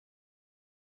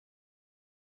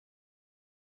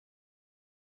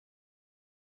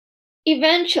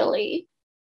Eventually,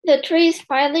 the trees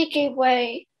finally gave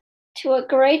way to a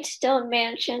great stone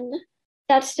mansion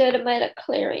that stood amid a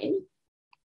clearing.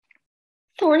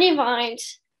 Thorny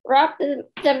vines wrapped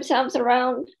themselves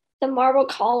around the marble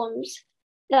columns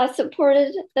that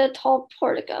supported the tall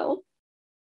portico.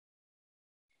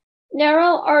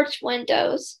 Narrow arched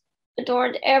windows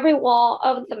adorned every wall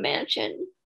of the mansion.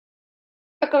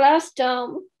 A glass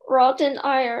dome, wrought in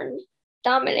iron,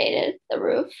 dominated the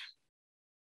roof.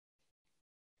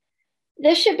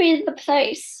 This should be the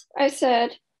place, I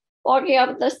said, walking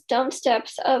up the stone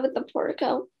steps of the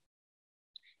portico.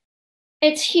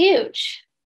 It's huge,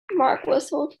 Mark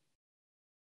whistled.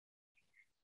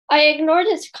 I ignored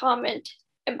his comment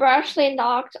and brashly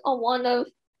knocked on one of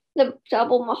the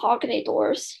double mahogany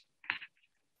doors.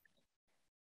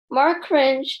 Mark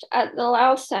cringed at the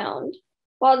loud sound,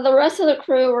 while the rest of the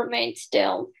crew remained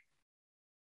still.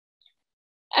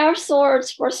 Our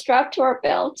swords were strapped to our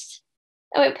belts,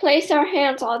 and we placed our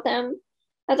hands on them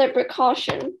as a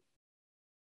precaution.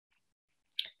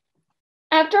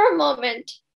 After a moment,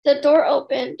 the door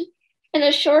opened, and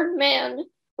a short man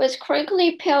with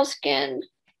crinkly pale skin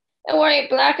and wearing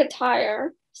black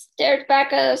attire stared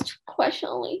back at us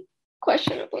questionably.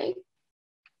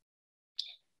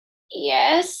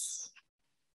 Yes?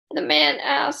 The man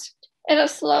asked in a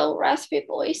slow, raspy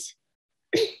voice.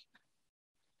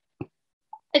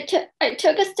 I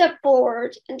took a step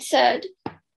forward and said,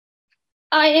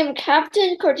 I am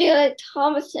Captain Cordelia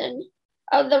Thomason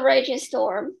of the Raging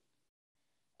Storm,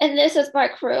 and this is my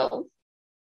crew.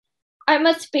 I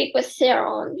must speak with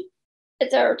Theron.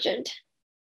 It's urgent.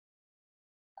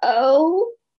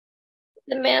 Oh?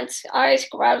 The man's eyes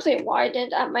gradually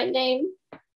widened at my name,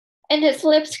 and his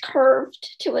lips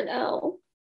curved to an O.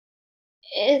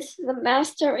 Is the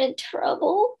master in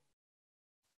trouble?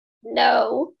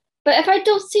 No, but if I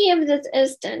don't see him this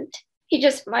instant, he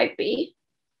just might be,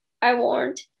 I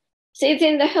warned,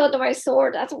 seizing the hilt of my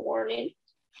sword as a warning.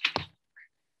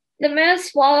 The man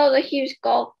swallowed a huge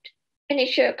gulp, and he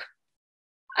shook.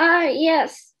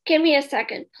 Yes, give me a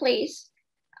second, please.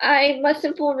 I must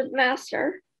inform the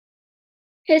master.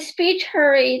 His speech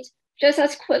hurried just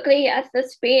as quickly as the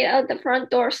speed of the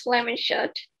front door slamming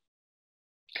shut.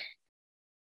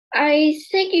 I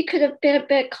think you could have been a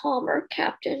bit calmer,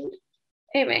 Captain,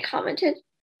 Amy commented.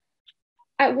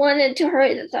 I wanted to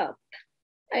hurry this up,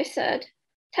 I said,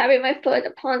 tapping my foot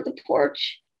upon the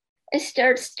porch and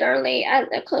stared sternly at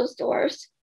the closed doors.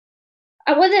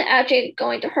 I wasn't actually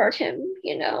going to hurt him,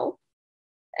 you know.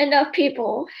 Enough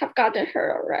people have gotten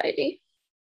hurt already.